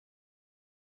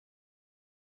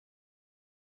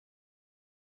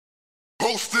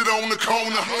posted on the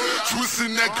corner,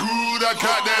 twisting that good. I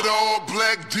got that all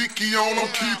black dicky on, I'm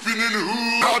keeping in the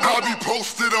hood. I be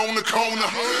posted on the corner,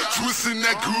 twisting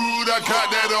that good. I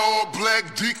got that all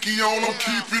black dicky on, I'm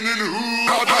keeping in the hood.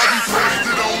 I be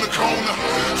posted on the corner,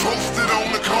 posted on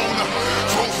the corner,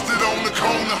 posted on the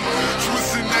corner,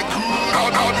 twisting that good.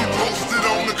 I be posted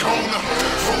on the corner,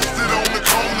 posted on the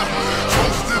corner,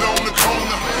 posted on the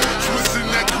corner, twisting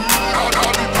that good.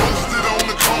 I be posted on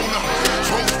the corner,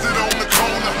 posted on the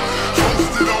corner,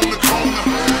 posted on the corner,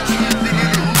 keeping in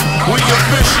the hood. We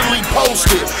officially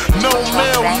posted, no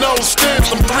mail, no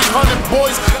stamps. Them 300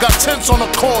 boys got tents on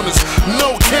the corners.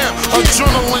 No camp,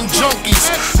 adrenaline junkies.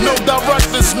 No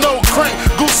directors, no crank.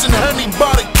 Goose and Henny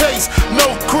by the case.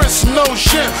 No Chris, no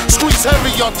shit. Squeeze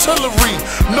heavy artillery.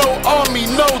 No army,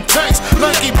 no tanks.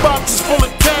 Nike boxes full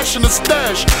of cash in the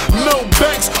stash. No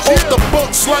banks, off the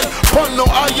books like pun. No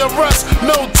IRS,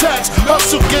 no tax.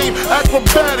 Hustle game,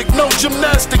 acrobatic. No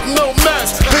gymnastic, no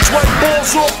max. Pitch white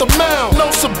balls off the mound.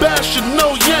 No Sebastian,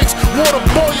 no Yanks. Water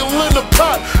boil in the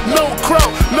pot. No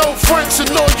Kraut, no Franks. And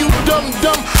all you dumb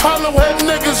hollow head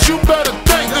niggas, you better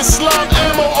think. This slime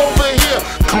ammo over here.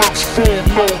 Clips full,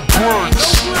 no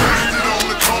blanks.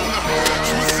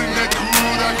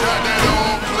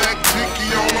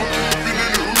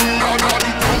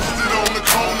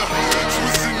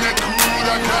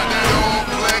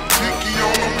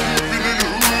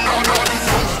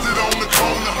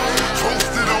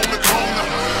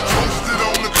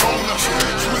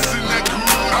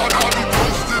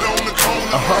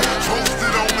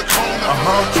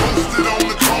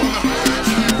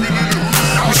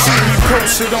 You see me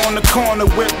posted on the corner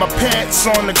with my pants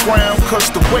on the ground, cause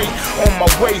the weight on my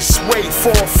waist weigh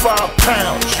 4 or 5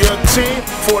 pounds. Your team,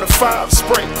 45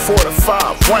 spray,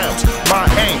 45 rounds. My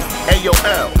aim,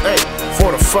 AOL,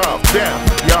 45 down.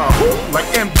 Yahoo, like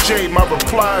MJ, my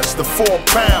replies the 4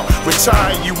 pound.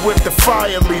 Retire you with the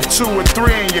fire, leave 2 or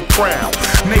 3 in your crown.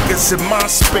 Niggas in my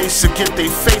space will get they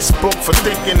Facebook for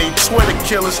thinking they Twitter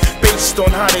killers based on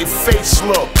how they face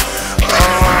look.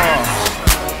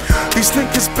 These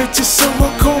niggas bitches, so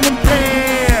I call them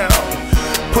Pam.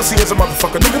 Pussy as a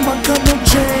motherfucker, nigga, my gun no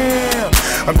jam.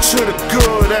 I'm to the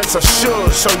good as I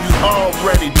should, so you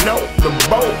already know the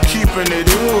boat keeping it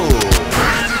hood.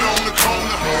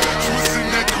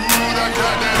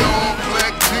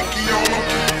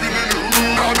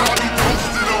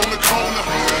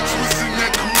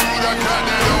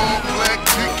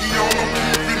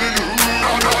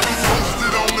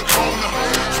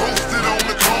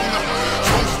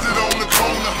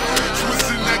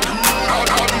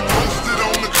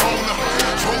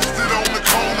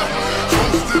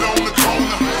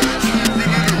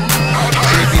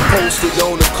 Posted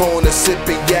on the corner,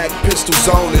 sipping yak, pistols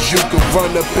on us. You can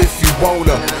run up if you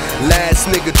wanna. Last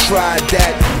nigga tried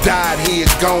that, died, he a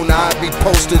goner. I be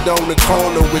posted on the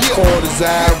corner with quarters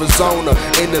of Arizona.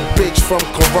 And a bitch from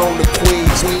Corona,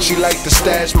 Queens. She like to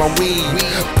stash my weed,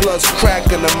 plus crack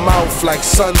in her mouth like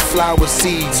sunflower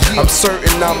seeds. I'm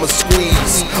certain I'ma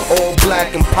squeeze all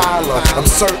black Impala. I'm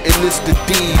certain it's the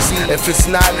D's. If it's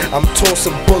not, I'm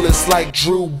tossing bullets like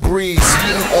Drew Brees.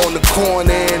 On the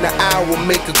corner in an hour,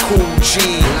 make a cool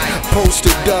G.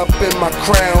 Posted up in my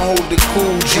crown, hold the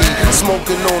cool G.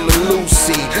 Smoking on the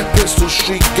Lucy, Pistol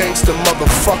Street gangster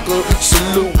motherfucker,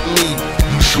 salute me.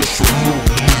 You should salute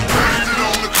me.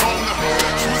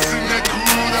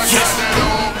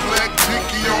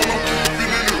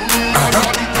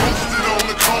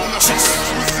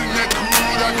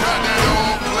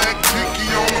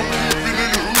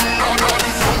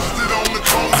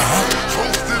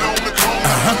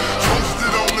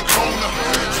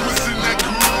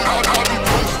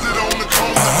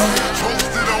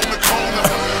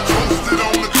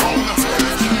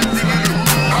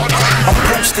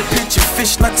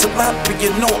 Not tilapia,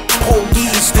 no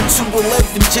police. The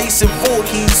 211 Jason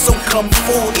Voorhees, so come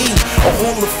 4E. A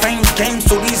Hall of Fame game,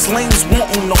 so these lanes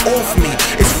wantin' to off me.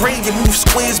 It's ready to move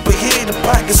squares, but here the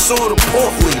pocket's sorta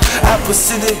portly.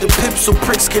 Opposite of the pip, so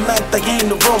pricks cannot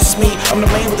Diana roast me. I'm the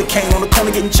man with the cane on the corner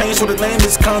getting changed, so the name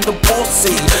is kinda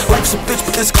bossy. Life's a bitch,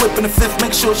 but this clip in the 5th,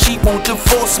 make sure she won't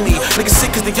divorce me. Niggas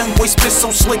sick cause the young boy spit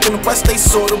so slick, and the West they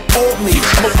sorta bore me.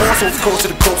 I'm a boss, off coast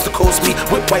to coast me.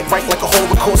 Whip white right like a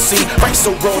Holocaust scene. Right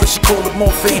so raw that she call it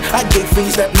morphine. I gave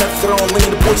fiends that method on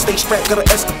lean. The boy stay strapped, got a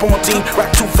Esteban team.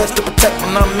 Rock 2 vests to protect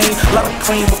when I mean. Lot of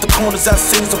cream with the corners I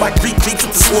seen, so I greet with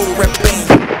the slow rap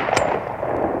beam.